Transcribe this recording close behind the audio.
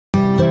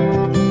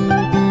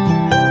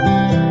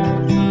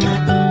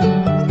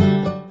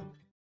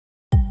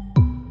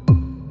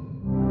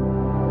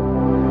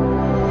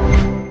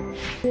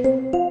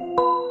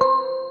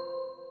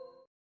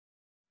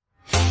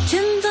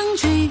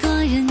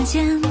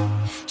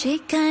追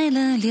开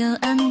了柳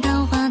岸，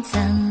桃花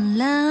灿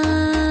烂。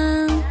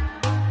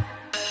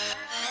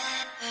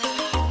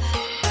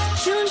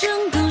书中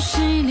故事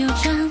流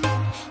传，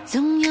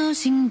总有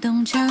心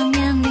动场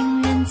面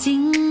令人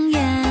惊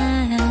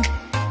艳。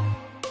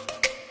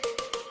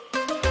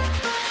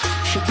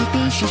水可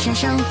比山山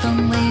小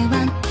风委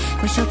婉，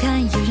回首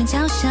看有人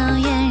娇笑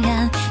嫣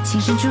然，情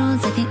深处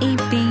再添一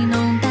笔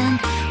浓淡，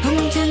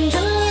红尘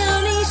中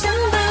有你相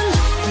伴，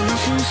无论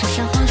是傻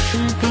笑或是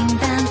平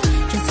淡，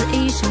这次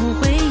一生无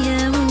悔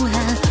也无憾，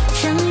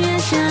相约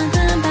下个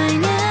百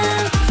年，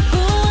不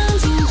忘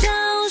今朝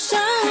少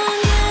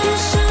年，人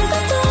生多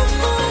多负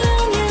流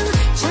年，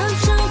悄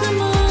悄和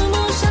默默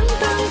相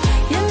伴，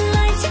原来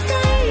情感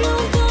如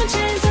不解，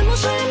在某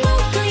水某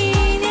个一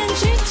念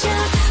之间，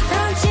他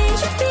寄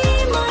出笔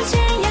墨千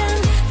言，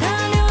他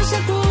留下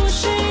故事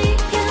一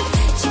篇，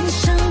情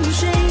深如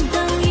水当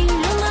映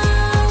热闹，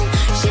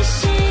细细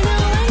的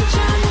婉转，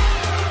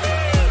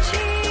雨情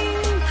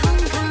慷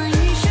慨于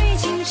水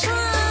情长，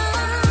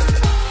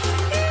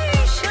余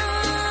生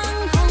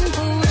空不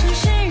尘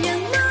世人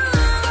呐，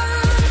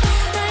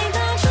待到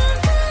春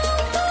风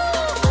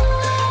不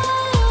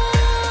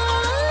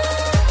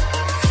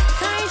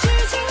才知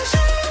情深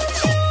情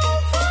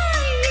在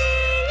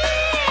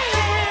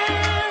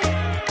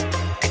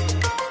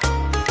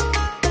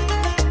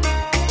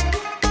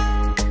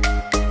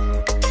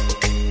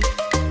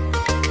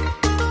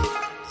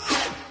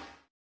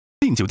于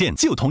订酒店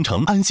就同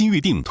城，安心预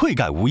订，退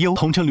改无忧。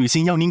同城旅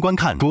行邀您观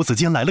看《国子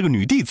监来了个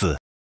女弟子》。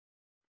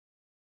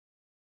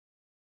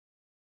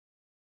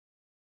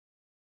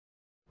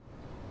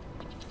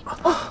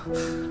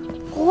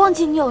我忘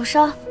记你有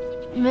伤，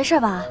你没事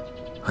吧？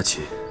阿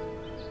奇，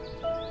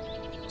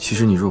其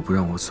实你若不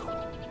让我走，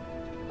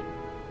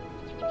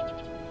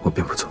我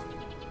便不走。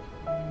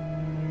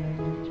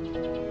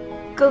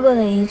哥哥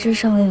的遗志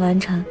尚未完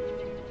成，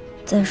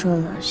再说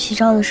了，西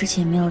昭的事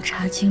情也没有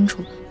查清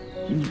楚，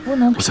你不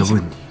能。我在问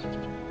你，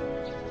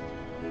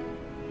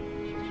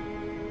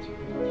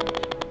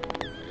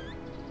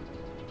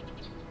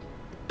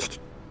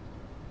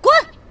滚！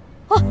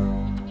哦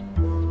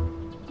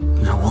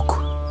你让我滚？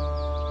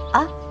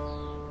啊，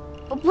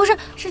不是，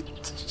是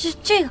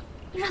这个，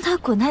让他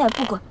滚他也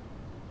不滚。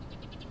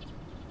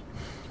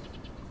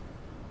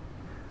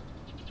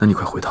那你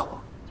快回答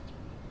我。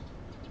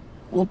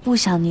我不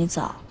想你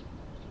走，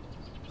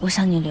我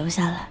想你留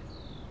下来。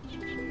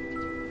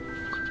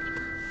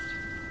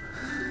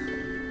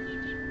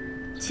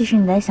其实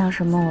你在想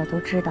什么，我都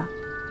知道。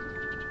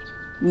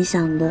你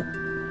想的，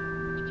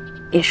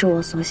也是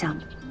我所想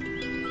的。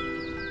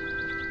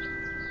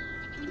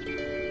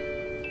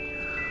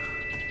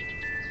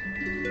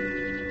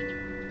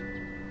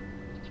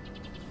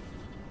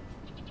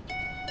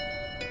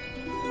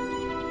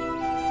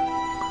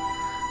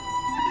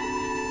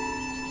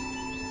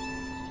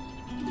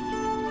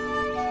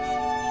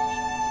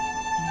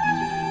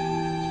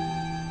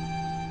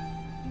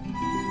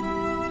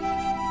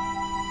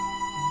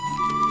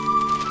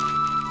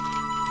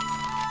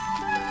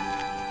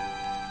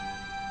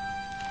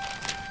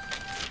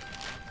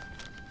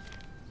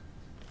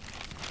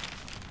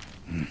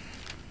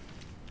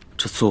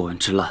这作文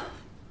之烂，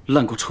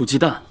烂过臭鸡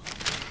蛋。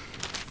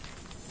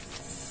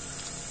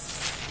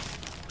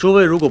诸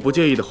位如果不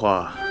介意的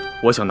话，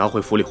我想拿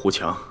回府里胡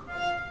墙。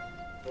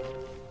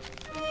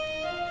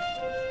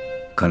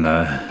看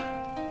来，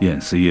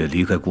晏四爷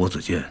离开国子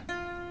监，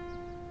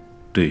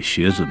对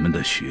学子们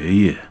的学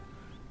业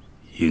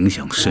影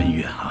响深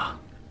远啊。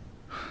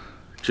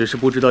只是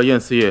不知道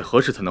晏四爷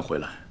何时才能回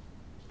来。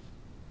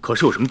可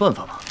是有什么办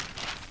法吗？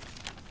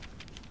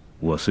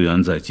我虽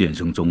然在剑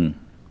声中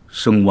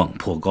声望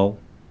颇高，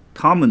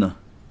他们呢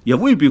也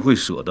未必会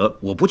舍得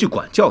我不去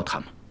管教他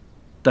们。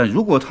但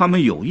如果他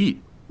们有意，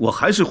我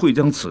还是会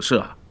将此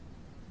事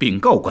禀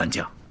告官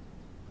家。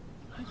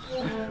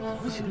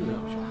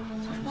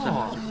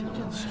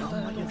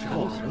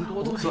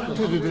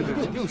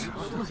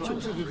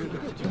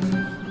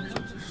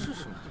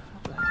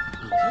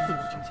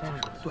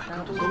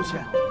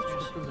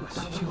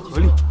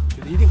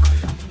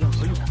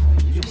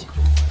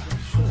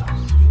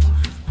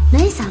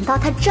没想到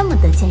他这么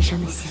得剑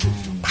生的心，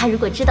他如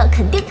果知道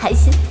肯定开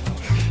心。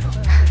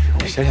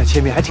想想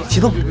见面还挺激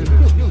动。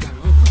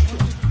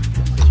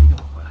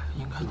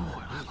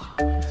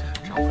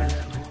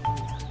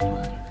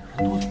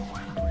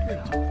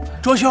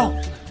卓兄，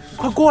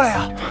快过来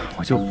呀！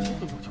我就，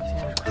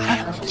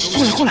哎，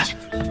过来。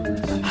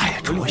哎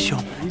呀，卓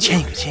兄，牵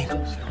一个。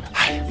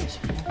哎，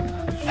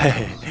嘿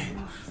嘿，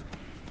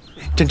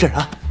真正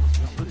啊！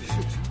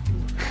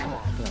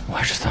我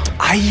还是走。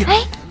哎呀，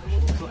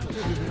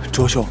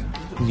卓兄，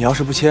你要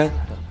是不签，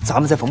咱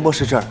们在冯博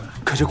士这儿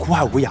可就苦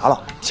海无涯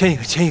了。签一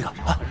个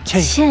啊，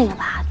签一个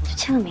吧，就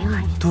签个名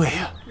而已。对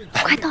呀，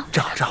快到，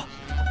正好。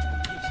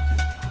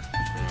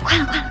快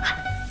了。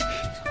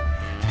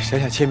想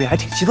想见面还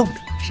挺激动的。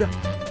是啊。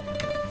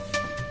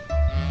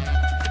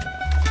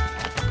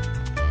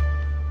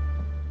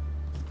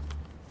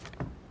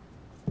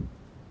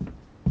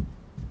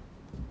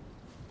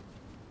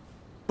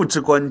不知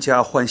官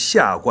家唤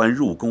下官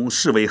入宫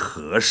是为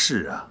何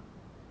事啊？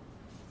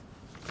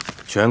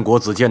全国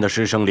子监的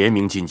师生联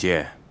名进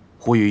谏，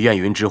呼吁晏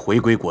云之回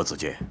归国子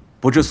监，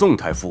不知宋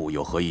太傅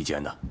有何意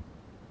见呢？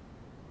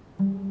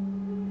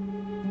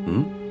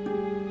嗯？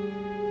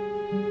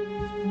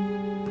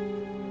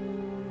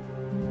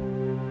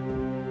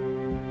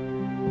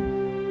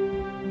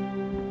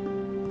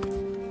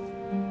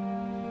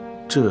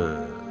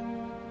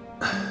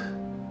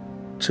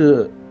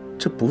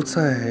这不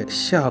在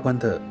下官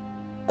的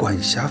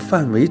管辖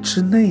范围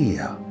之内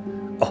呀。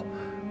哦，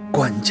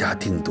官家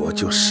定夺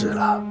就是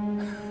了。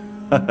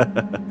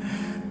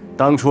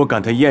当初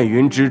赶他晏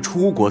云之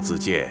出国子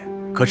监，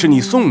可是你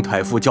宋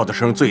太傅叫的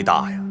声最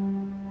大呀。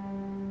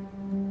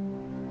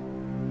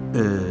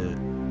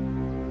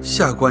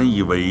下官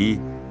以为，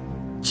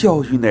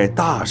教育乃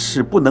大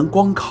事，不能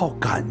光靠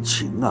感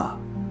情啊。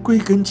归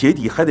根结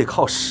底还得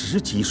靠实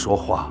际说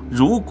话。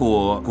如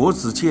果国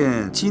子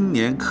监今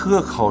年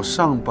科考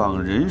上榜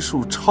人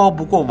数超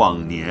不过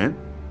往年，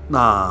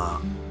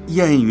那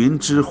晏云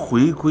之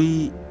回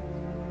归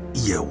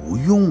也无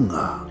用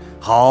啊。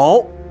好，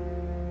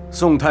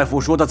宋太傅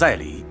说的在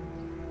理，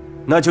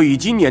那就以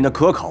今年的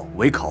科考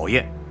为考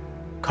验，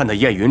看那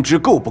晏云之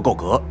够不够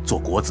格做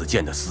国子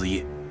监的司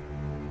业。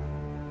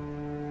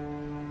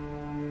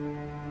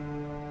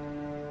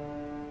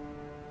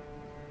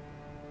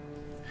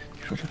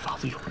说这法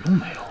子有用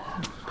没有啊？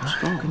不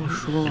知道，跟你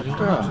说了，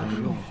对啊，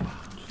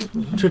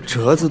这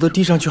折子都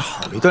递上去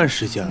好一段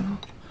时间了，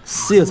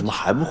四爷怎么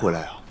还不回来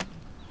啊？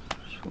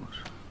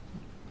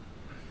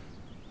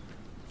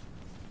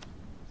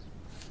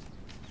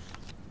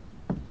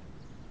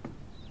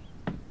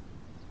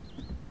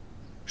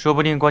说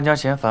不定官家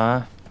嫌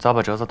烦，早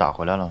把折子打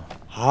回来了。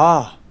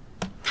啊，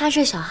他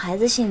是小孩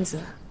子性子，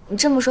你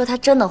这么说他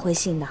真的会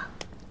信的。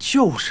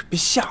就是别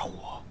吓唬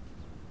我。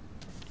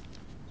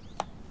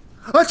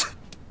啊这！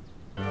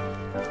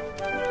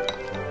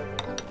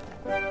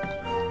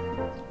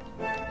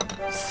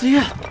四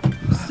爷，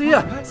四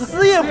爷，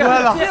四爷回来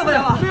了！四爷回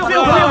来了！四爷回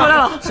来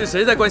了！是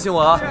谁在关心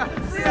我啊？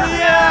四爷，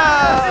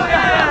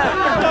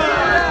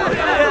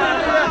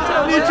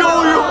你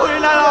终于回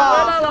来了！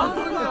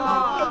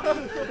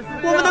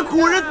我们的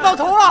苦日子到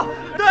头了。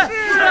对，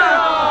是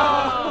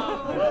啊。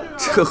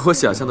这和我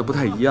想象的不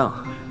太一样。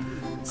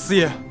四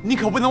爷，你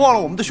可不能忘了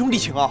我们的兄弟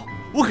情啊！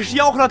我可是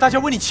吆喝了大家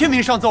为你签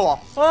名上奏啊！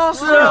啊，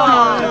是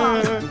啊。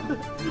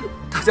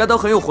大家都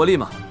很有活力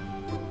嘛。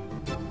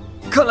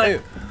看来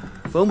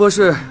冯博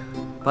士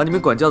把你们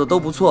管教的都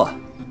不错，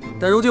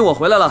但如今我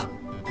回来了，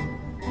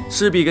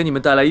势必给你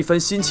们带来一番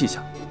新气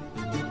象。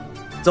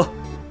走，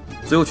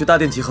随我去大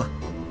殿集合。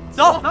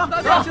走，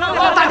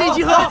大殿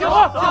集合，集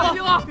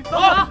合，走。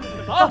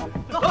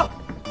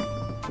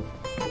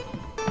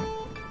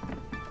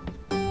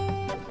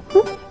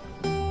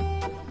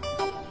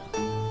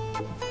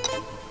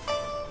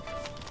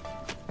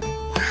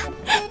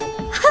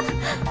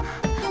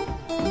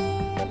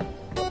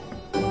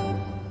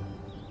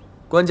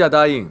官家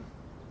答应，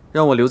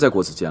让我留在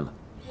国子监了。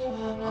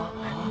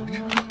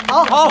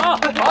好，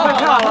太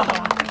好了，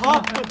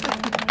好。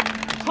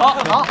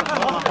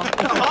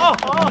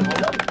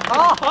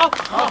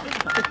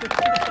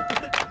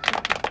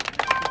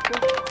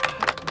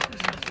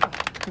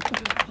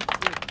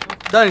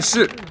但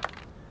是，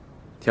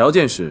条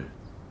件是，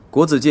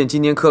国子监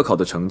今年科考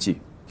的成绩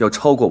要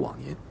超过往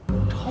年。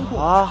超过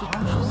啊？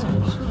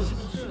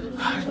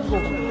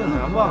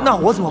那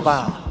我怎么办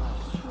啊？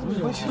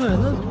对，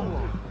那。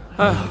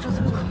哎呀，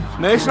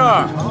没事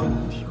儿，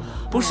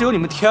不是有你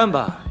们天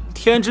班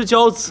天之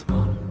骄子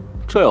吗？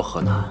这有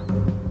何难？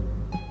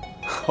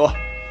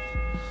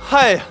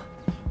嗨呀，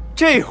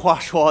这话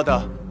说的，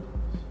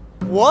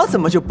我怎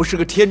么就不是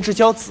个天之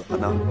骄子了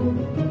呢？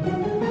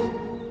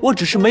我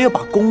只是没有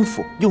把功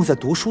夫用在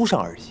读书上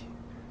而已，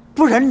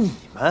不然你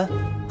们，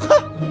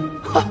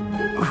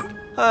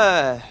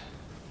哎，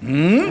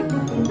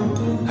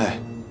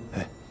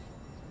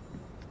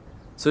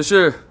此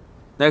事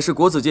乃是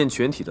国子监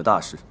全体的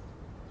大事。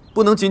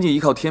不能仅仅依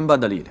靠天班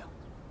的力量。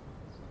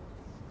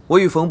我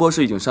与冯博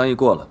士已经商议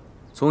过了，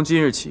从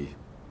今日起，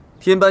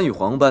天班与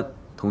黄班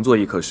同坐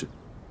一课室，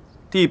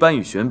地班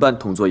与玄班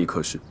同坐一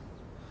课室。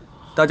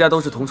大家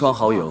都是同窗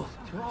好友，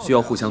需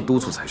要互相督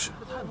促才是。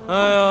哎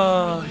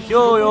呀，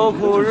又有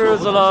苦日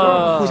子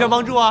了，互相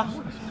帮助啊！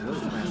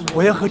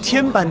我要和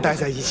天班待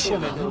在一起。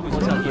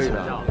可以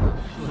的。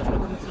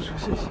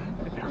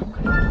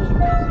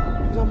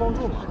互相帮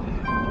助嘛。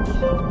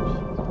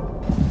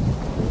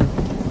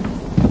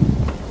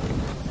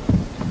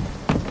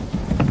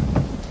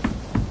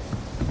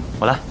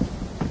我来，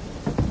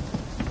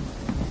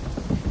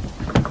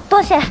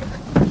多谢，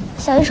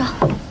小一手。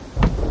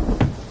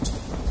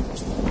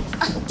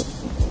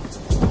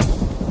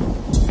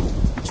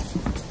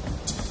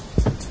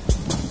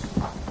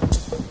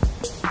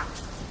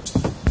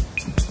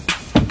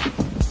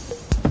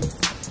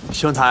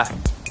兄台，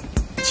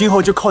今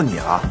后就靠你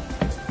了。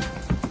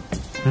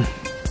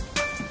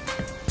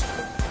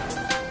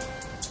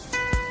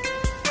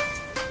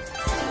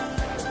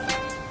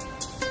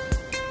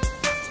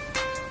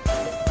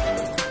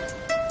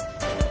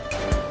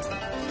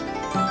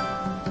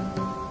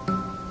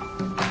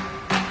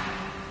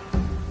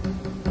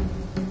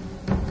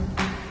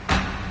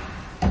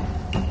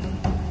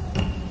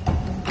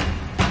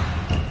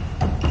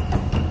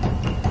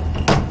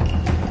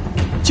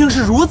竟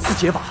是如此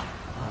解法，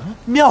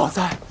妙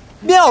哉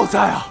妙哉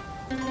啊！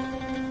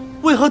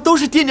为何都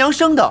是爹娘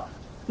生的，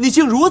你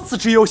竟如此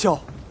之优秀？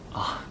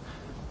啊，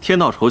天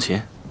道酬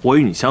勤，我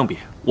与你相比，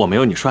我没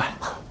有你帅。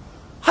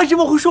还这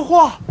么会说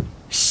话，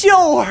秀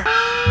儿。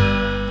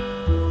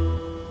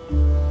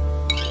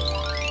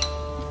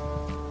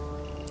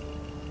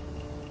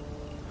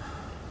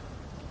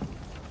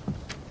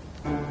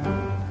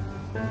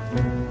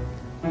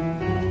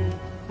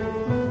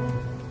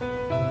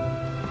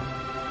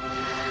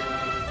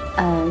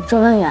周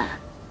文远，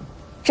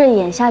这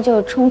眼下就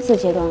是冲刺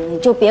阶段了，你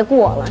就别顾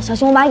我了，小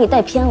心我把你给带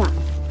偏了。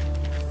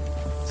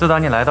自打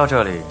你来到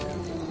这里，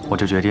我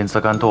就决定自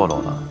甘堕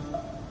落了。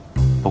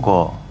不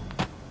过，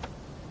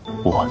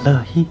我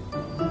乐意。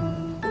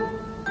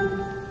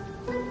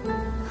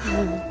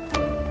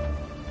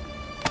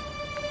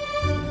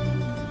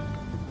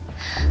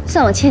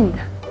算我欠你的。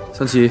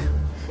桑琪，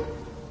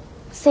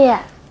四爷，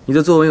你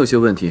的作文有些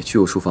问题，去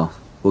我书房，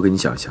我给你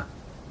讲一下。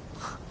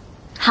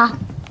好。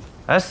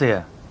哎，四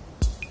爷。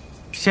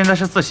现在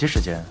是自习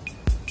时间，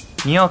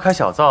您要开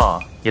小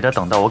灶，也得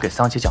等到我给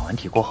桑琪讲完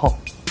题过后。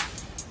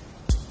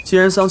既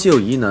然桑琪有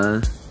疑难，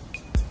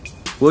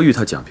我与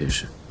他讲便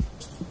是。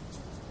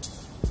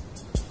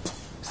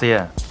四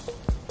爷，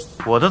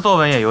我的作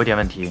文也有点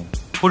问题，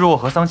不如我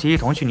和桑琪一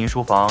同去您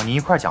书房，您一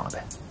块讲了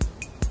呗。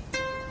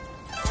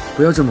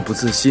不要这么不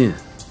自信，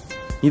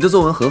你的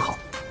作文很好，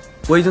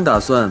我已经打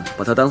算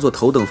把它当做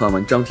头等范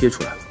文张贴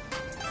出来了。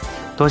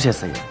多谢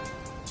四爷，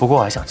不过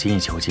我还想精益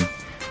求精，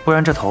不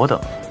然这头等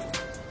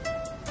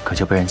可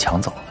就被人抢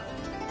走了。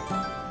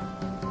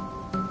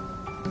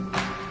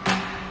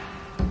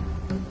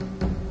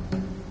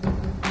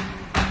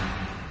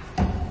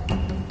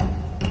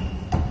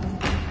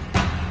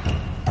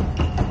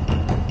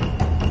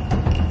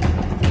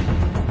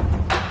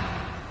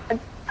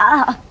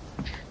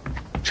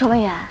周文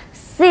远，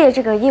四爷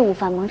这个业务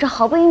繁忙，这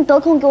好不容易得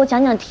空给我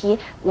讲讲题，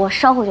我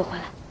稍后就回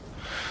来。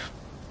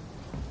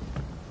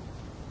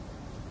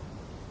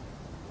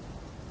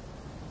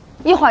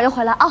一会儿就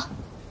回来啊。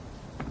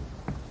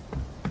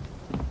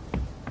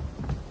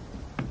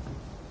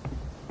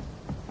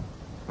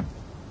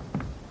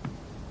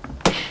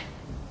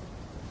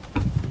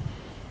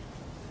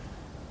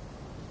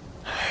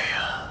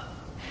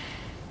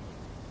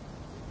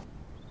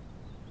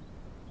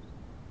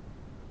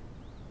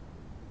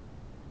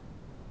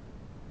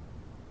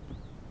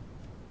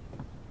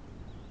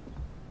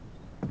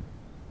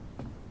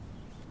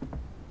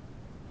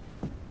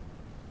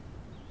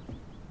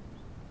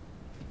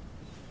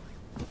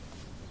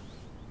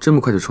这么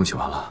快就冲洗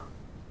完了，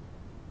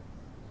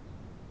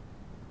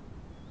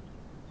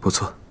不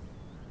错。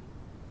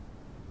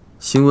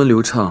行文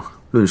流畅，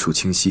论述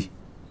清晰，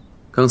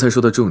刚才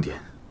说的重点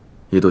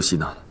也都吸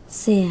纳了。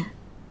四爷，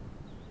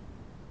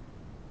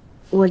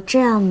我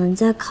这样能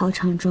在考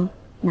场中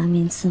拿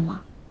名次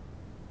吗？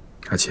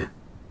阿谦，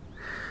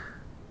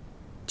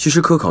其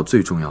实科考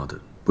最重要的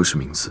不是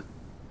名次，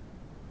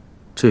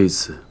这一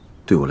次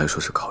对我来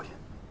说是考验，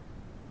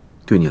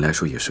对你来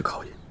说也是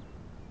考验，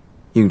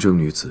应征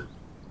女子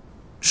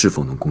是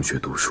否能攻学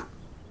读书？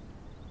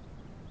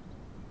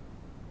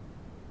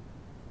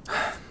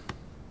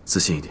自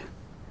信一点，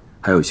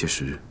还有一些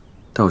时日，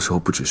到时候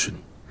不只是你，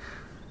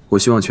我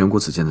希望全国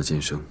子监的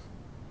监生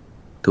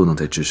都能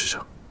在知识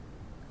上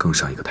更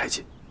上一个台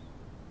阶。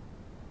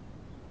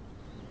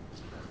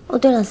哦，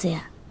对了，四爷，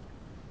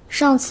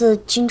上次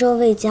荆州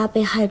魏家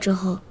被害之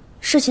后，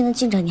事情的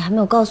进展你还没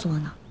有告诉我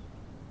呢。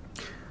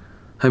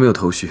还没有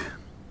头绪，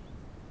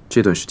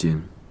这段时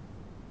间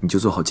你就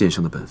做好监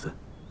生的本分，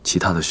其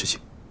他的事情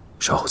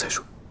稍后再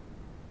说。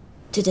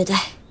对对对，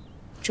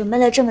准备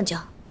了这么久，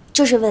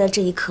就是为了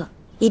这一刻，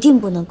一定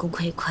不能功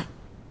亏一篑。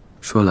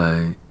说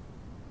来，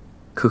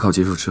科考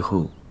结束之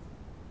后，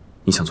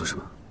你想做什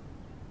么？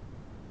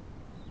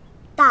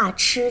大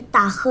吃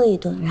大喝一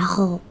顿，然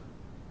后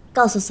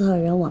告诉所有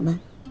人我们。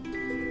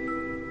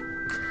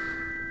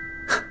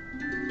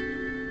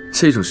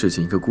这种事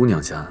情，一个姑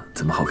娘家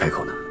怎么好开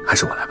口呢？还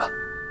是我来吧。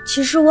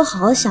其实我好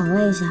好想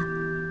了一下，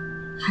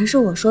还是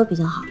我说比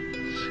较好。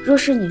若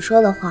是你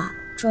说的话，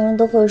众人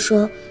都会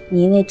说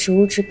你因为职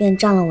务之便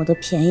占了我的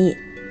便宜；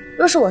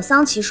若是我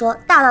桑琪说，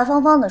大大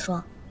方方的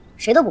说，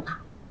谁都不怕。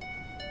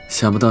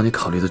想不到你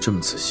考虑的这么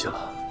仔细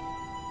了，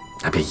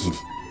那便依你。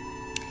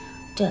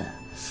对了，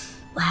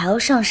我还要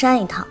上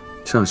山一趟。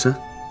上山？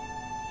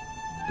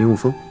灵武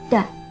峰？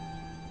对，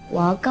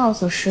我要告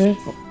诉师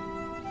傅，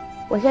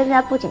我现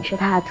在不仅是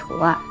他的徒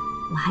儿，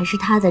我还是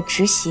他的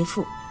侄媳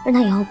妇，让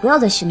他以后不要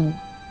再戏弄我。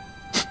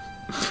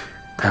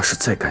他要是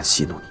再敢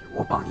戏弄你，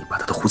我帮你把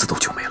他的胡子都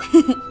揪没了。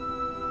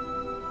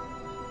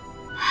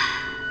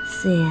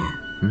四爷，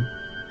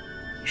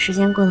时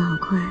间过得好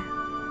快。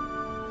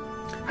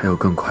还有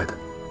更快的。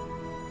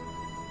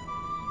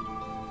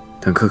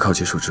等科考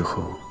结束之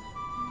后，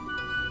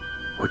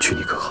我娶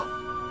你可好？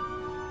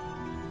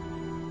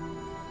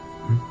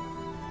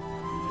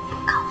不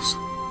告诉。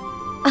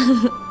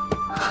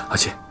而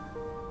且，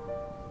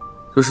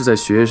若是在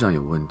学业上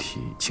有问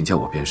题，请教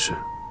我便是，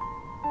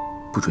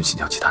不准请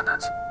教其他男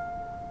子。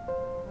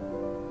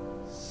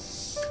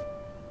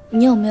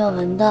你有没有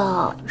闻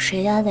到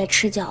谁家在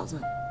吃饺子？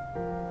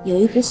有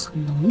一股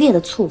很浓烈的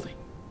醋味。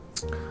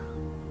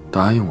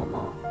答应我吗？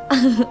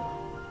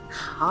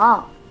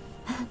好。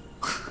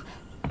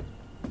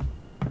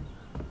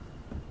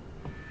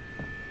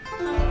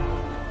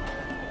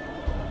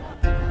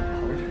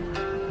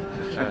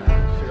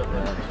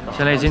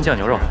先来一斤酱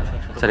牛肉，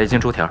再来一斤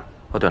猪蹄儿。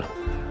哦，对了，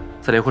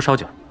再来一壶烧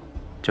酒。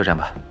就这样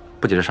吧，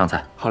不急着上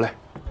菜。好嘞。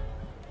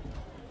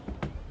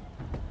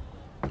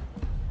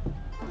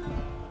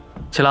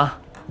七郎，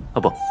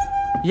哦不，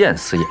晏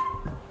四爷，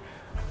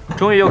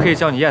终于又可以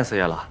叫你晏四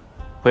爷了。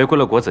回归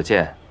了国子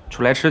监，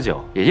出来吃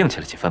酒也硬气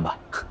了几分吧？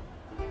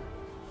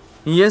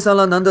你严三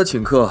郎难得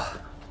请客，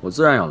我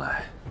自然要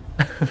来。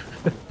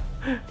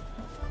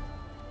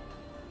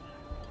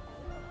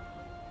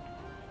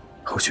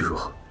后续如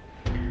何？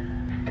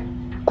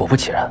果不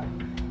其然，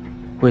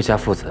魏家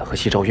父子和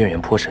西周渊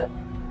源颇深。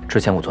之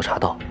前我做查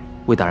到，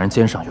魏大人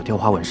肩上有雕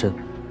花纹身，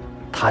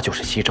他就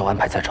是西周安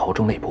排在朝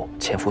中内部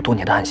潜伏多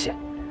年的暗线。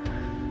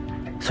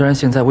虽然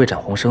现在魏展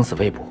宏生死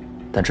未卜，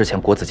但之前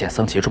国子监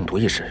桑祈中毒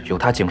一事由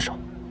他经手，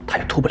他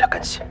也脱不了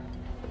干系。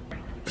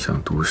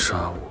想毒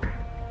杀我？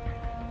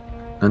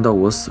难道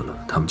我死了，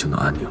他们就能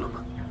安宁了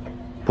吗？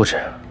不止，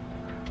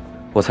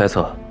我猜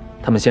测，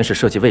他们先是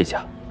设计魏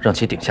家，让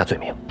其顶下罪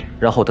名，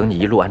然后等你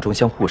一路暗中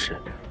相护时，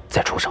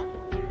再出手。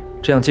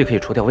这样既可以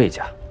除掉魏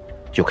家，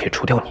又可以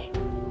除掉你。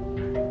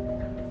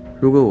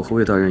如果我和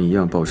魏大人一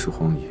样暴尸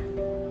荒野，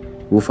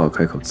无法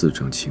开口自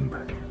证清白，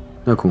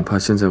那恐怕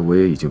现在我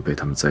也已经被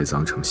他们栽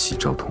赃成西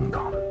昭同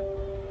党了。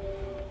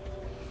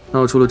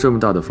闹出了这么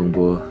大的风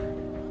波，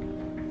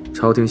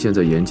朝廷现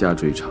在严加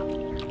追查，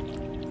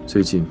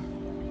最近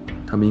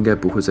他们应该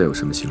不会再有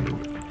什么行动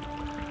了。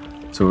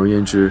总而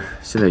言之，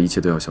现在一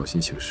切都要小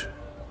心行事。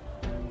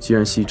既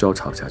然西昭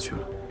查不下去了，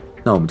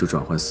那我们就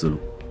转换思路，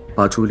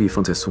把注意力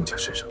放在宋家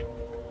身上，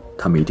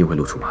他们一定会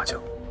露出马脚。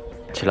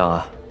七郎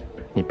啊，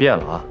你变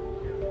了啊！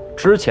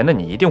之前的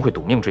你一定会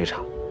赌命追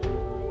查，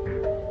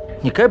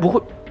你应该不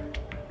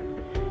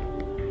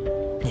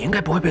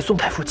会被宋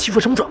太傅欺负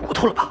成软骨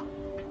头了吧？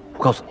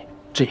我告诉你，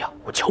这样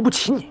我瞧不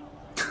起你。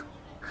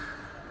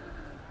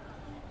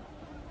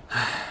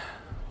唉，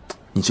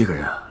你这个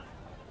人啊，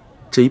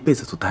这一辈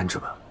子都单着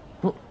吧，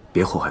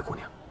别祸害姑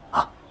娘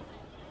啊！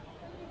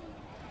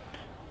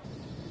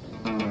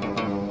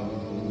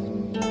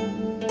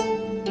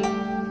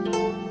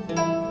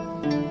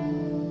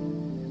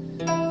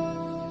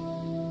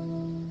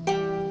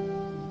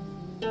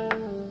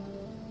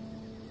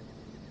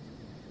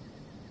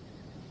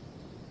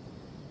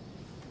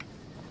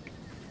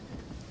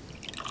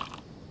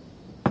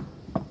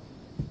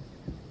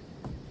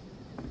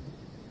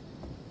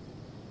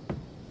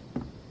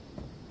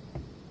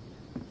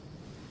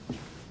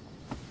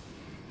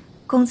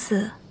公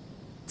子，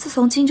自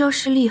从荆州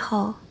失利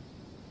后，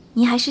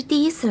您还是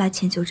第一次来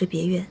前九这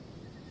别院。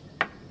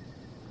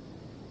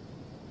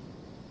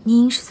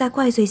您是在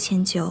怪罪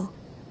前九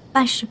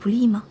办事不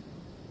力吗？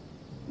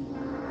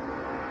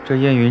这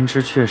燕云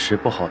之确实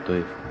不好对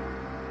付，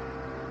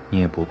你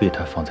也不必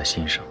太放在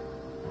心上。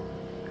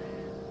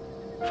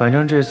反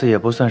正这次也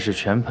不算是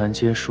全盘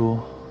皆输，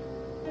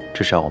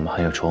至少我们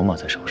还有筹码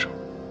在手上。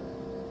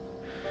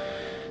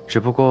只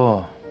不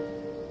过，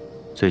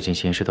最近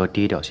行事都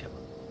低调些吧。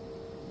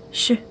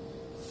是。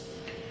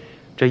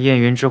这燕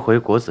云之回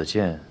国子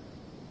监，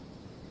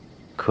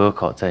科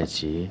考在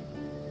即，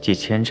既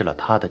牵制了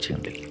他的精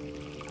力，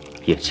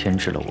也牵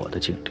制了我的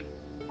精力。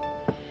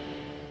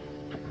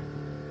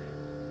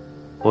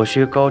我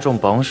需高中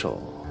榜首，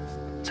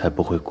才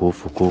不会辜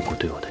负姑姑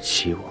对我的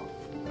期望。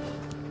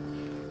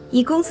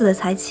以公子的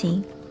才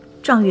情，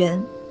状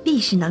元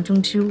必是囊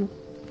中之物。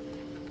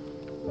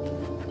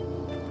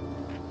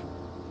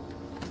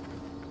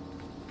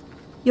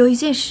有一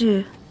件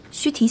事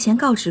需提前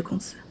告知公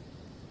子。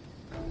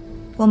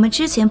我们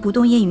之前不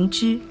动燕云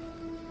之，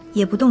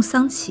也不动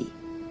桑祈，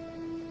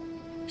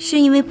是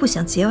因为不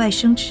想节外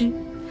生枝。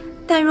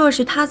但若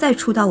是他再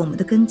触到我们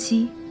的根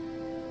基，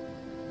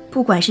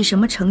不管是什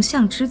么丞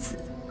相之子，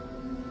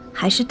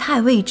还是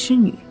太尉之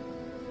女，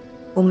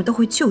我们都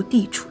会就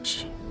地处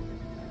置。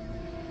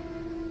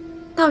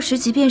到时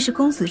即便是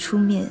公子出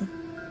面，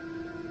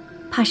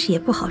怕是也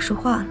不好说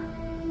话了。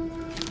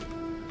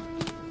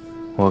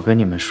我跟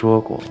你们说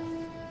过，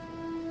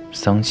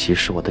桑祈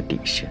是我的底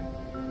线，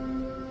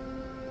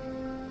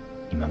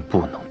你们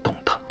不能动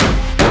他。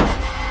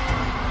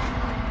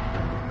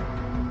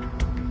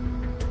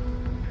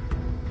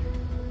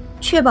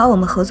确保我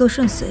们合作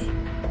顺遂，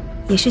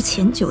也是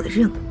前九的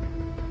任务。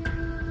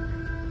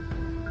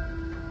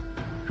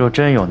若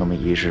真有那么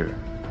一日，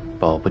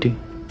保不定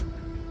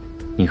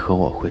你和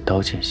我会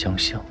刀剑相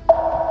向。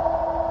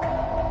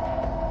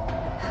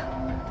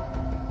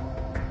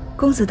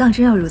公子当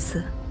真要如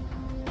此？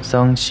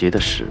桑祈的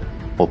事，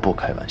我不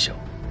开玩笑。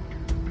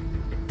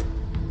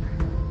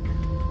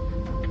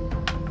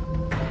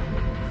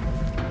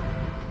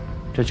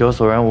这酒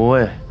索然无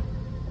味，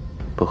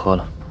不喝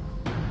了。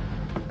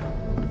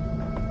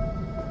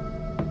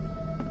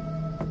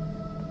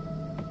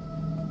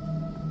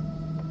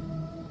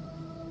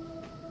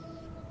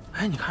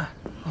哎，你看，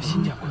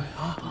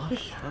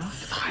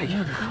太严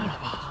苛了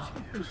吧？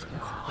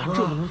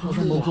这不能做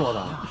这么做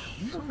的。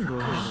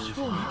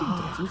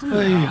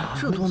哎呀，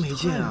这多没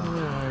劲啊！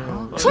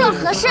出了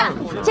何事？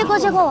借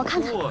过，我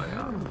看看。你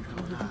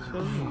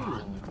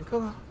看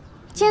看。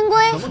 监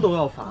规什么都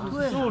要罚，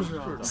就是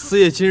啊。司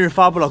业今日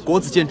发布了国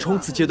子监冲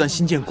刺阶段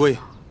新监规，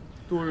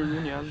度日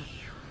如年，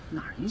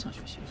哪影响学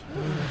习？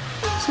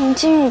从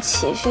今日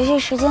起，学习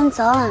时间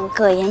早晚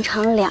各延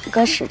长2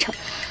个时辰，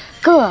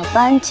各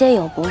班皆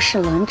有博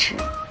士轮值，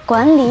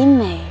管理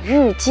每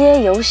日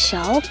皆有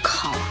小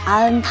考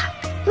安排。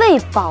为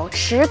保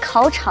持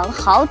考场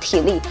好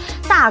体力，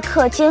大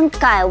课间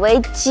改为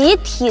集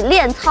体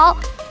练操。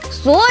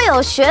 所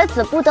有学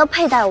子不得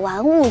佩戴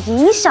玩物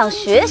影响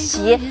学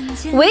习，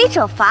违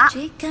者罚，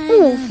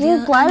不服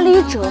管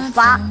理者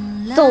罚，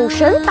走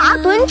神打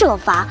盹者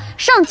罚，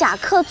上讲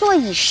课做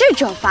仪式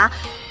者罚，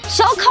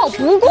小考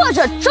不过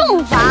者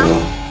重罚。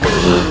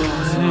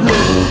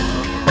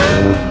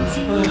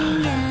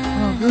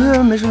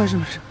没事，怎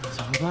么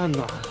办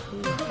呢？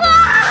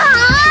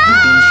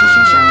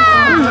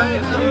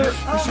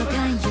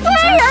分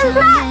人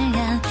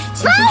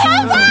才！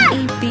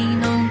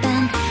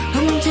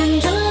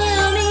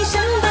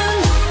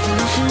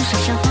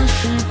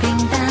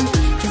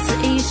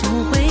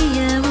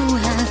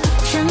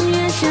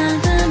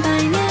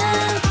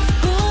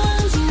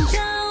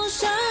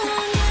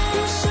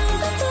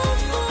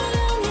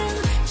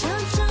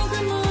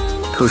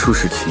 特殊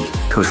时期，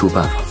特殊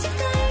办法，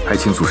还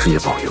请祖师爷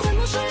保佑。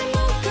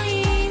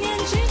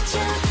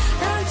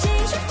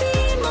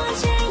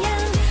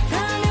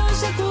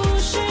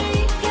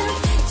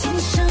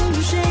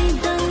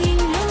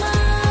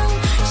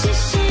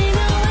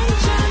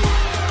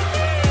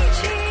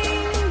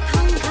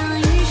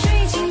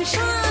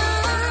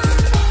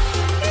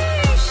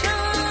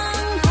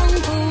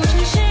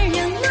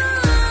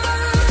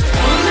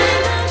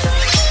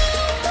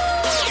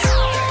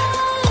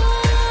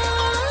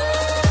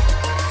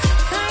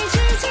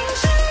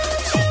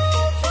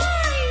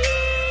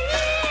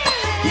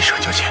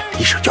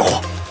一手交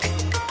货。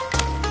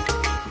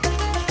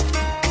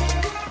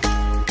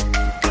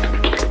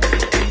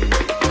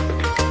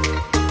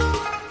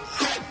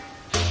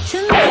对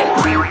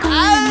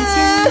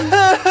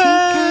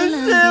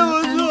不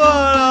错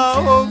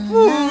了，我不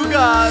敢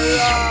了。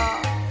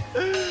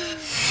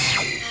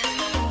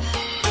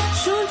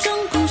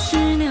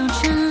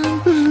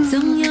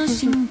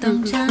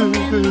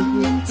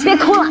别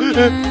哭了。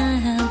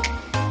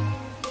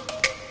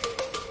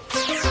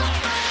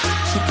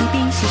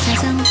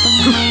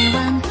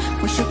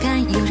 我手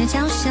看有人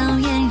笑笑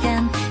嫣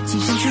然，琴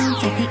声处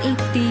再添一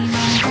滴浓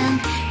淡。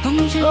红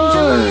尘中有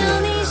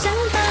你相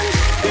伴，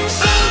人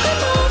生的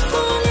不负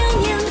良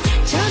言，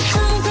这场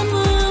和默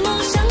默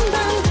相伴。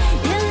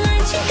原来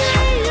情感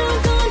如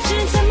果只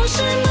在某时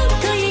某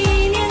刻一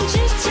念之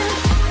间，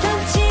他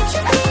几句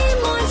笔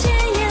墨千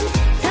言，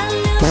他留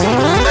下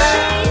的是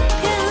一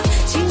片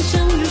情深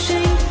如水，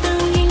灯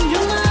影如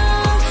梦，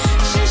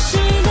世事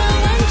的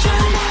婉转。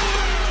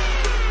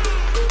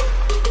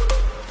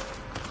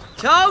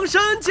 强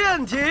身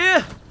健体，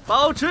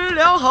保持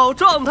良好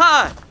状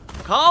态。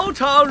考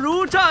场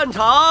如战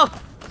场，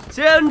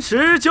坚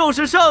持就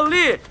是胜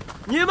利。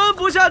你们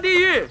不下地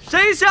狱，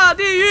谁下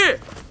地狱？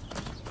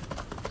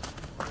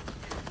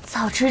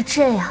早知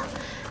这样，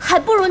还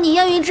不如你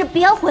燕云之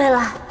别回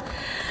来。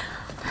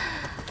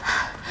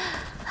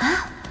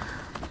啊，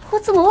我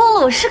怎么忘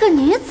了我是个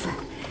女子，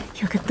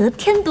有个得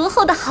天独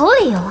厚的好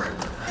理由啊！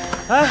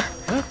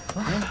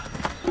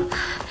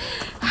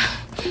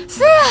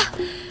司爷。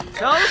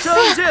 强身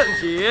健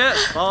体，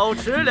保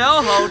持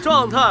良好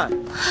状态。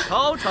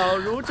考场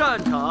如战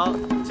场，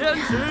坚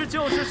持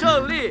就是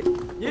胜利。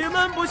你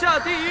们不下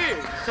地狱，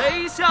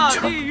谁下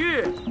地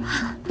狱？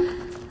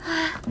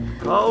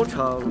考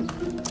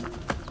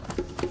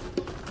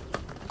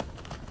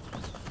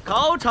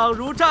场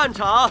如战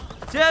场，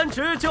坚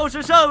持就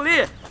是胜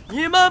利。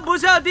你们不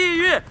下地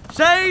狱，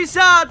谁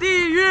下地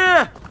狱？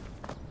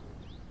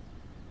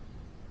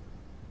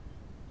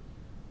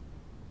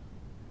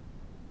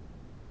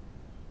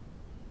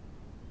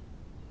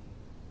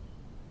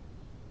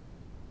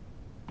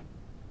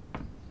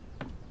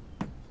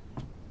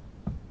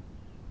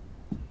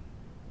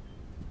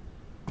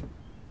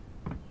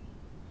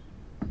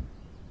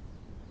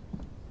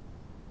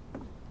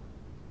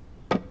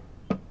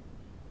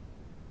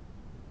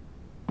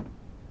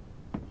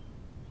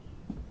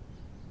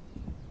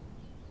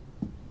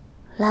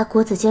 来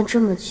国子监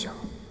这么久，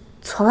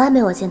从来没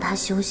有见他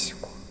休息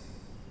过。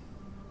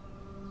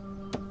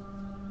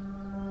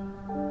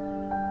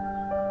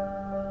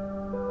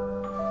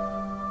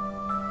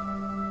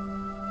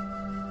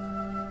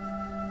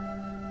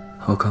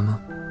好看吗？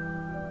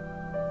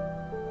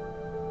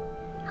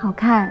好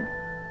看。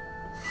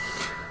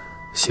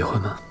喜欢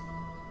吗？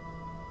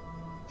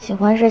喜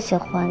欢是喜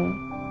欢，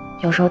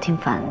有时候挺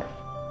烦的。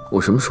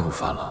我什么时候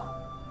烦了？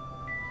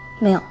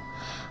没有，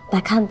百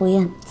看不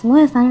厌，怎么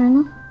会烦人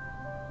呢？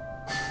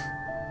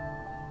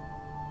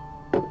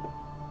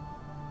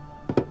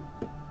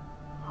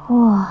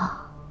 哇，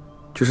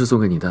这是送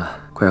给你的，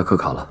快要科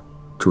考了，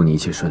祝你一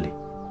切顺利。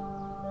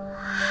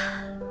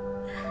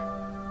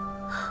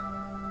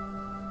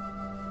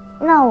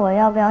那我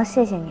要不要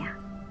谢谢你啊？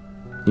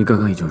你刚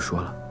刚已经说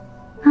了。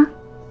啊？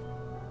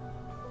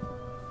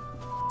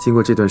经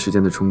过这段时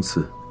间的冲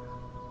刺，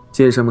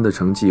剑生们的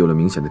成绩有了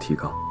明显的提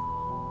高。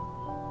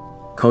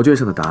考卷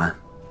上的答案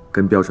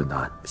跟标准答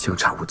案相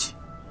差无几。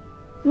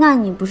那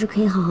你不是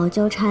可以好好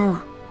交差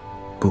了？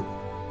不，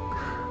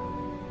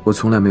我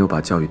从来没有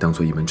把教育当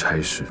做一门差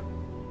事。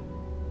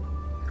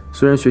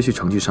虽然学习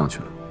成绩上去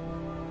了，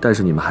但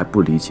是你们还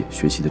不理解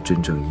学习的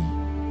真正意义。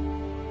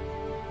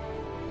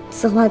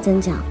此话怎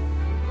讲？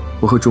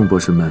我和众博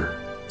士们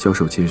教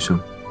授兼生，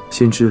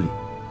先知礼，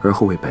而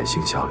后为百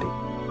姓效力，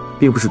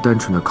并不是单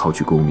纯的考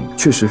取功名。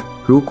确实，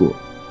如果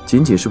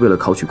仅仅是为了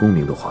考取功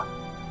名的话，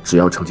只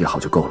要成绩好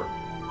就够了。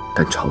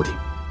但朝廷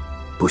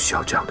不需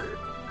要这样的人。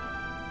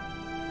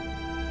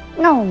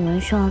那我们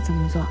需要怎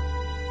么做？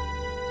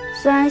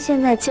虽然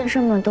现在剑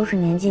生们都是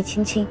年纪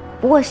轻轻，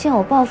不过心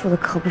有抱负的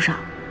可不少。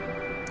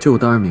这我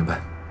当然明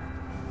白，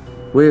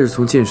我也是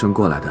从剑生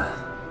过来的，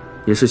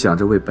也是想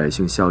着为百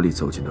姓效力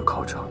走进的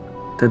考场。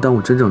但当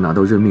我真正拿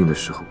到任命的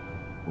时候，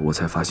我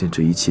才发现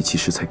这一切其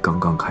实才刚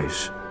刚开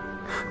始，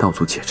道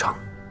阻且长。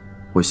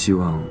我希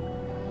望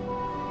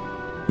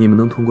你们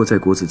能通过在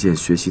国子监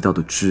学习到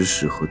的知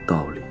识和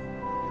道理，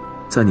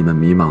在你们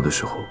迷茫的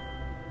时候，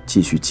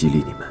继续激励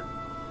你们，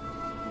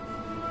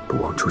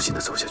不忘初心的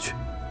走下去。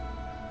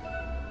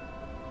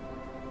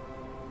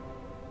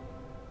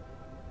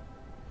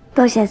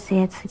多谢四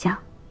爷赐教。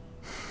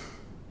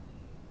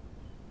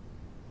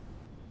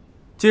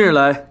近日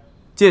来，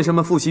剑生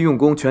们复习用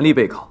功，全力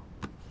备考，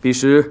彼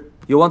时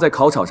有望在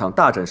考场上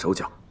大展手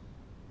脚。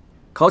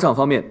考场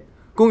方面，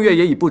宫乐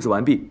也已布置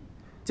完毕，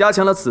加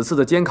强了此次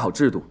的监考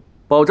制度，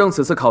保证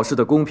此次考试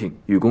的公平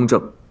与公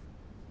正。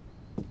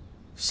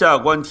下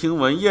官听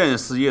闻晏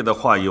四爷的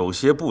话有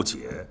些不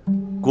解，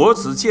国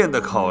子监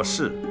的考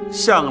试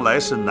向来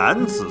是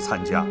男子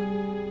参加，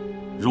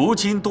如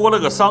今多了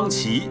个桑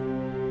琪，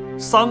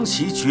桑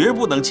琪绝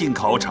不能进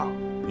考场，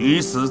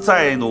女子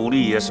再努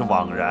力也是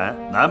枉然。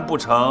难不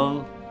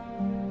成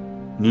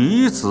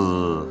女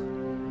子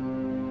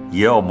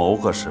也要谋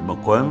个什么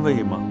官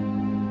位吗？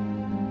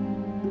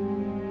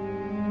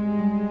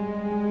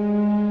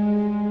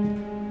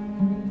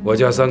我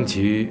家桑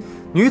琪，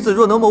女子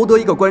若能谋得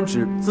一个官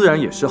职，自然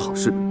也是好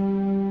事，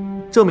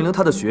证明了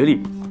她的学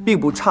历并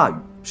不差于，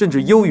甚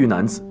至优于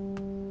男子。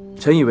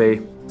臣以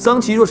为，桑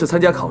琪若是参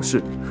加考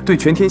试，对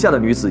全天下的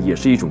女子也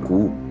是一种鼓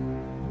舞。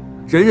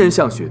人人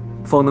向学，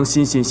方能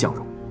欣欣向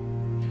荣。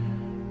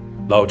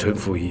老臣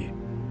附议。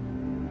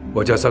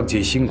我家桑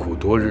琪辛苦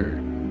多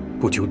日，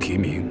不求提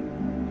名，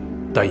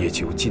但也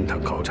求进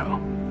堂考场，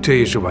这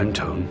也是完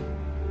成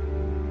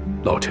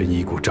老臣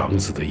已故长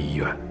子的遗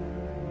愿。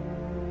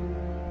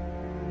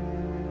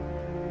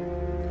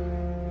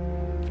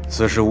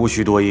此事无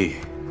需多议，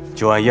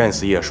就按晏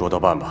四爷说的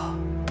办吧。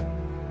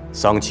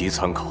桑琪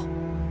参考。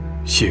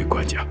谢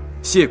官家。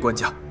谢官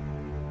家。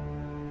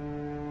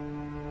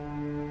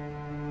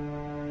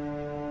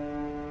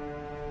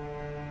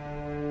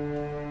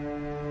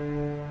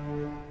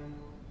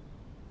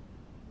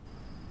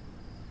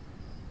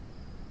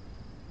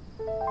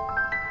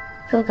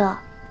哥哥，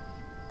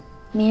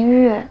明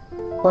日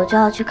我就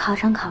要去考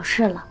场考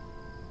试了。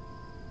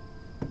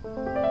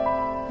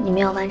你没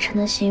有完成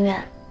的心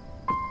愿，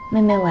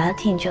妹妹我要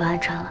替你去完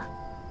成了。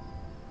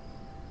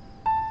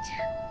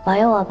保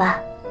佑我吧，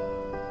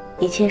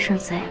一切顺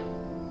遂。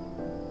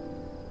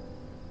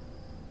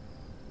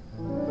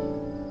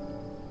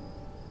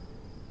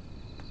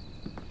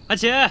阿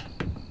奇，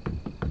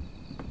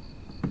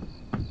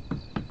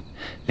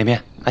莲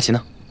莲，阿奇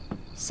呢？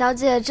小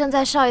姐正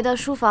在少爷的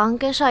书房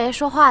跟少爷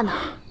说话呢。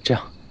这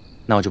样，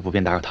那我就不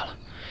便打扰她了。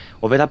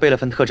我为她备了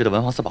份特制的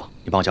文房四宝，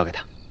你帮我交给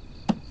她。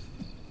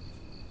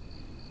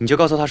你就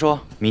告诉她说，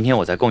明天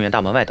我在贡院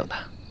大门外等她，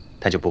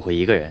她就不会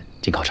一个人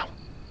进考场了。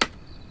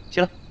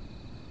谢了。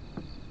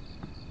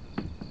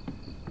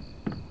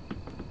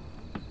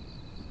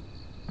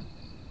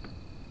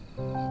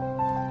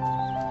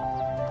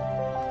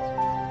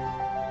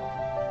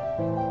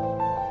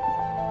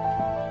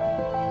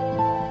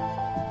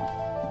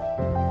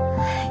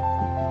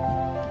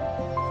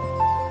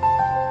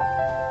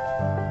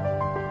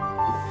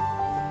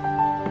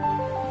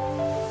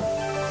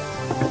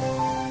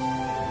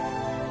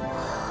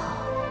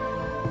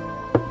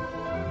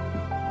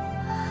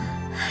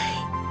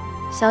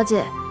小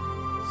姐，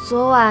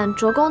昨晚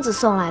卓公子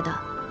送来的，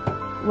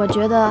我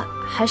觉得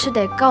还是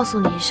得告诉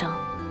你一声。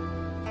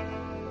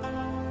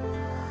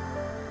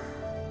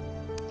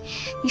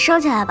你收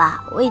起来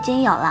吧，我已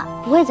经有了，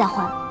不会再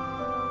换。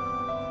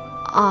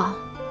哦。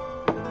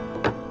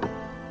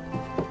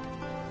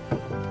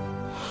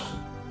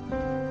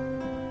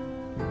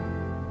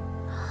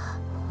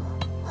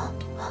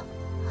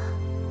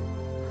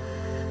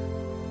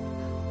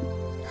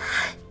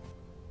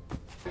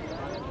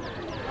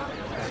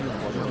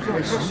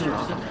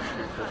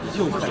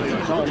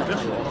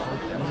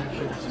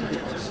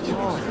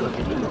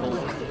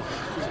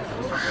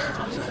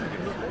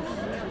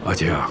阿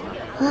杰啊，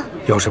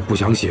要是不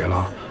想写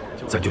了，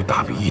咱就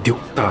大笔一丢，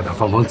大大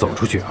方方走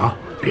出去啊，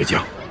别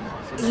犟。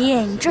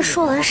爹，你这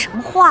说的是什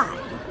么话呀？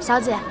小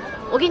姐，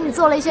我给你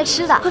做了一些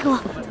吃的，快给我。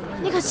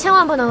你可千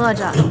万不能饿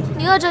着，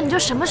你饿着你就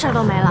什么事儿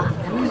都没了。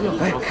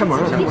哎，开门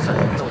了！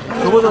走，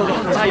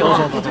加油！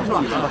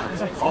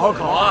好好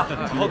考啊，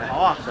好好考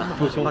啊！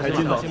父兄还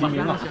尽早提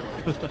名啊！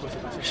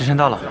时辰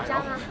到了，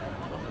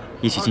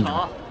一起进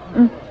城。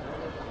嗯。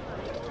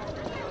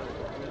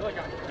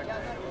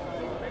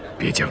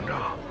别僵着。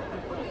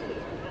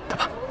走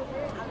吧。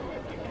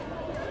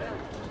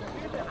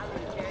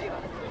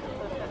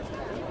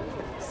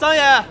桑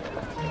爷，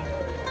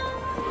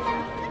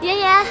爷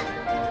爷，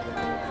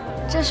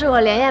这是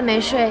我连夜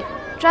没睡，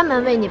专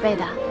门为你备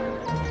的。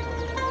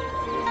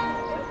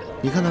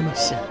你看他们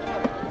是。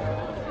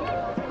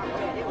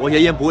我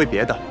爷爷不为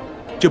别的，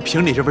就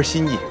凭你这份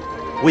心意，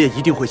我也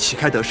一定会旗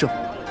开得胜，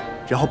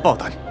然后报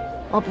答你。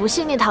我不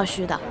信那套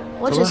虚的，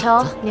我只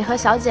求你和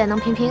小姐能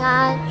平平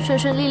安安、顺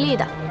顺利利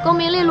的，功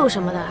名利禄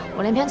什么的，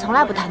我连篇从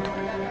来不贪图。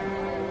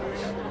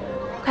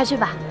快去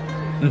吧。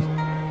嗯。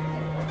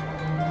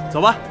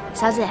走吧。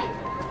小姐，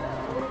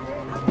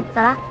走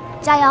了，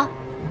加油！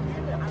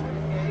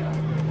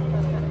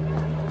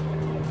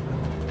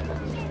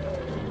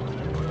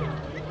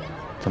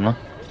怎么了？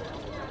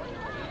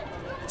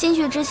进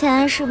去之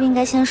前是不是应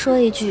该先说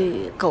一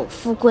句“苟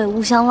富贵，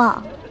勿相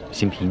忘”？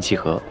心平气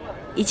和，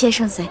一切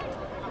顺遂。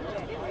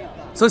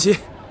桑琪，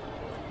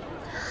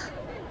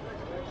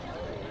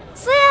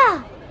思夜。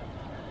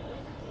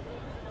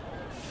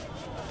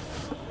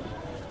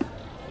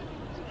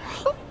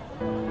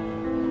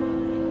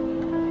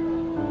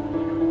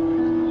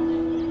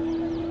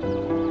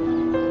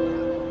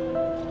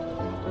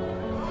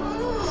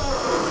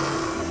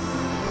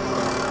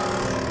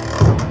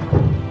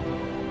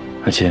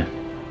而且，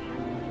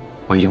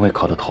我一定会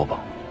考到头榜，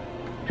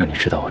让你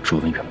知道我卓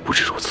文远不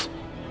止如此。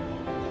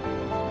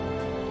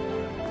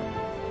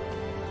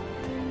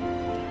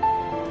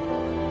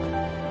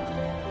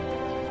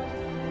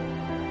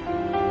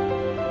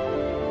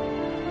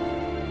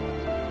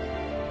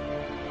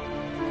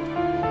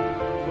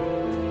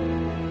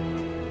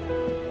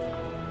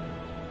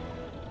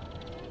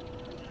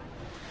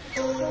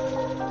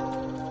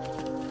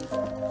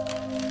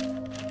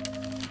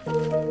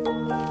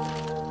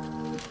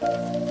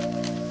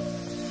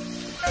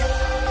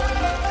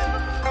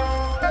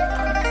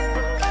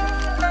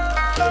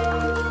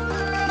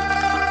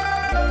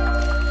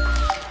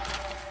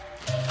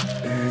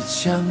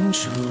将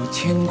出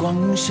天光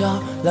下，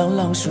朗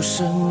朗书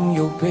声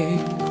又被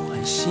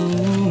唤醒。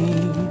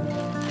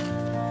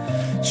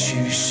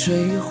曲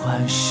水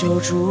环袖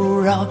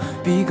珠绕，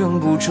笔耕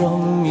不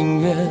中，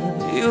明月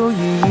有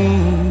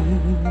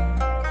影。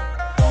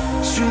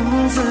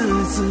君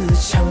子自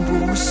强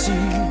不息，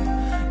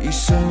一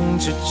生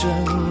只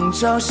争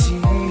朝夕。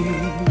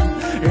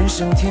人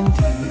生天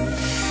地，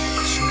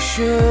秋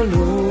雪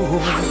路，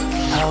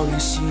好远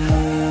行。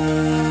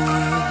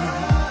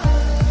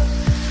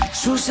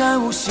蜀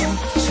山无形，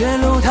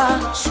前路踏，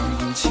虚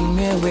影轻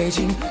灭未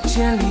尽，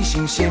千里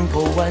行，险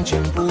破万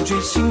卷，不觉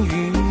青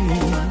云。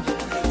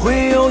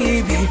会有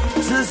一笔，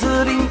字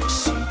字灵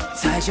犀，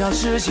才叫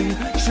知己。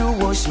属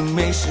我心，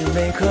每时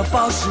每刻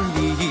保持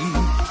利益，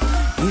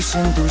一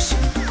生独行。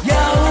要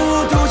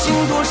读尽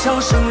多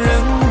少生人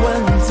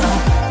问早，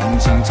历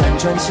经辗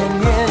转千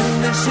年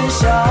的喧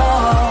嚣。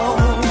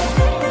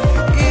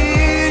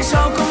一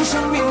朝功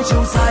成名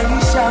就再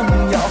相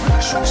邀，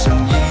书生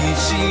一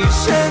起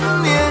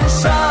趁年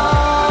少。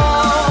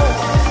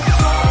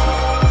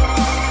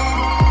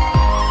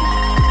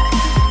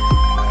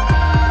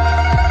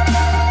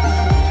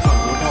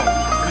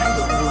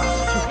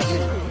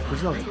不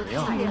知道怎么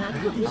样。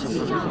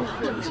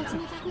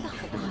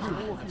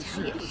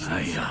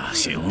哎呀，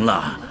行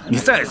了，你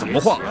再怎么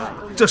晃，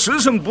这时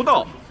辰不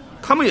到，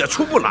他们也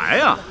出不来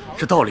啊。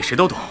这道理谁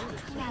都懂，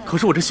可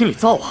是我这心里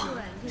燥啊。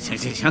行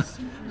行行。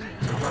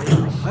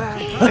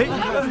哎，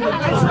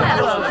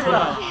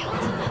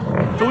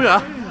周文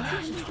远，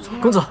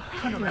公子，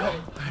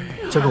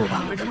交给我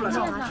吧。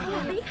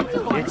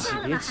别急，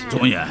别急。周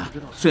文远，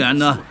虽然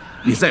呢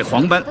你在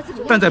黄班，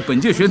但在本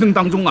届学生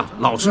当中啊，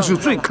老师是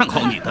最看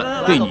好你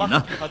的，对你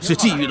呢是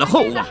寄予了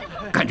厚望。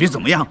感觉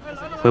怎么样？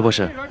韦博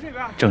士，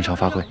正常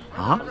发挥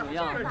啊，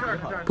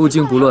不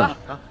惊不乱，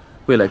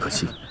未来可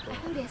期。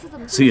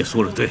师爷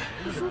说的对，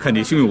看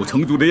你胸有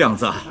成竹的样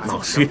子，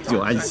老师也就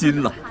安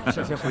心了。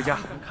先回家，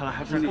看来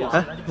还是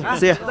哎，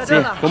师爷，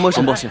黄博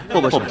士，霍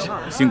博士，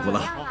辛苦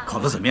了，考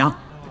得怎么样？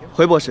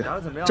回博士，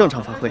正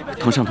常发挥，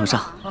同上，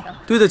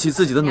对得起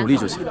自己的努力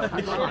就行。来，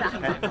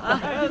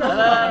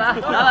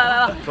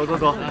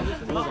走，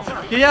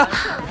爷爷，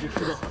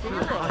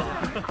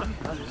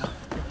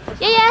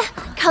爷爷，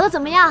考得怎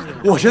么样？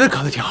我觉得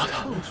考得挺好的，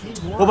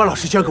我把老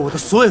师教给我的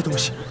所有东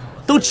西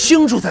都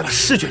倾注在了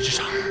试卷之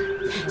上，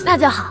那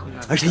就好，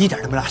而且一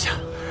点都没落下。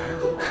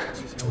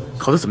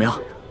考得怎么样？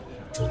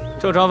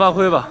正常发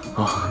挥吧。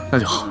哦，那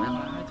就好。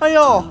哎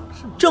呦，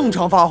正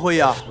常发挥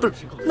呀，不是，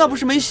那不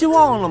是没希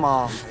望了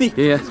吗？爷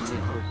爷，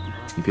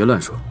你别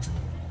乱说，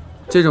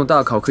这种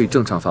大考可以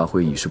正常发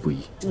挥已是不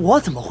易。我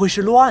怎么会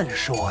是乱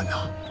说呢？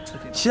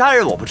其他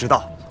人我不知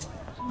道，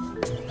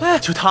哎，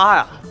就他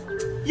呀，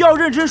要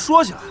认真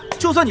说起来，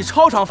就算你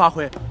超常发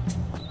挥，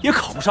也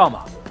考不上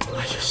吧？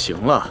哎呀，行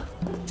了，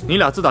你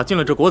俩自打进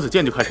了这国子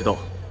监就开始斗，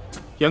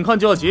眼看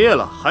就要结业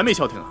了，还没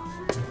消停啊！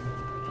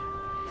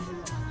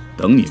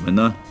等你们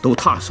呢都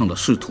踏上了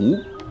仕途，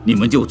你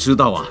们就知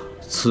道啊，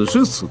此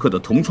时此刻的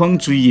同窗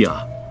之谊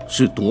啊，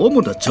是多么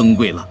的珍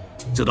贵了，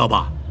知道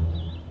吧？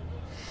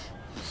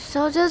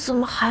小姐怎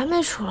么还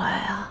没出来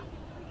呀？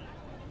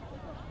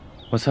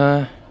我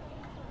猜，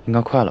应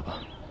该快了吧。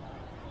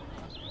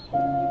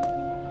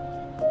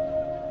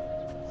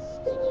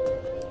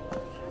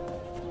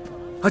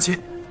阿奇，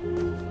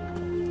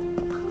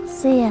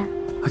四爷，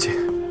阿奇，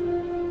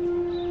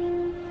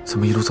怎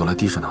么一路走来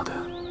低着脑袋？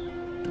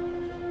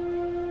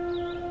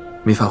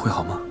没发挥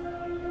好吗？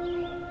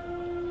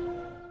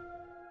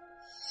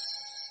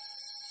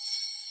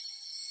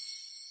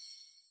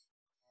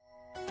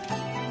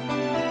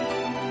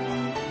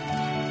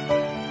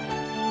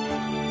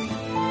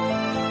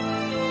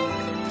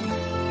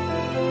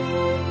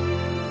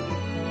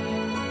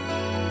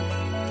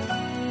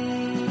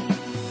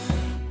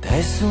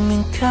待宿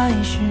命开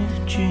始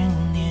执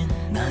念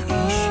那一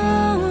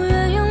瞬，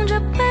愿用这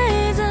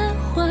辈子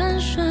换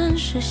瞬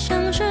时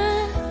相知，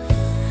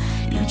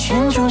有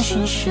千种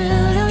心事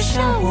留下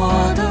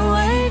我的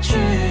位置。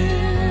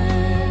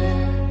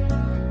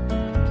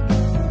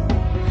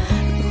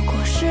如果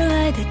是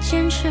爱的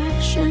坚持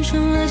生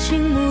成了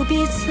倾慕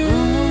彼此，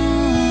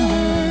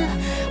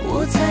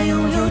我才拥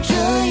有这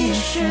一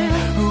世。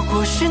如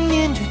果是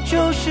念着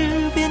旧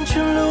事变成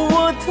了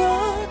我的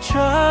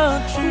差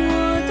距，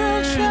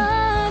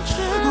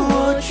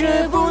我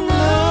绝不能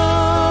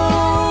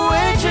为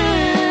之。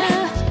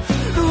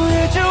如约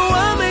这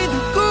完美的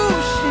故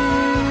事，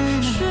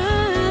是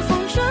风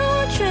筝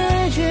我决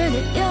绝的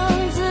样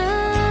子，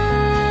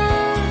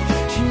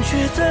心却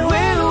在未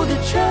路的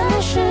城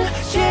市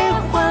切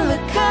换了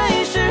开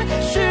始，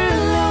是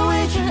了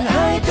为真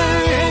爱的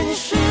人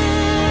世。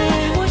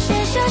我写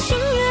下心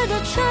悦的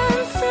陈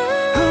词，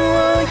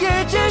我也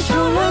接受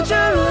了这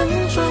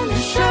轮转的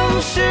盛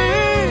世。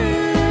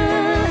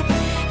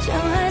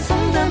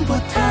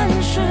但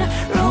是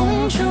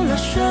融成了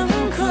深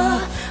刻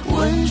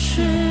温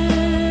湿，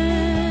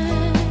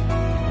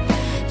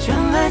将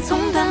爱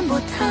从淡薄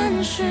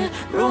贪湿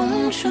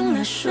融成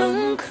了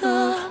深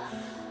刻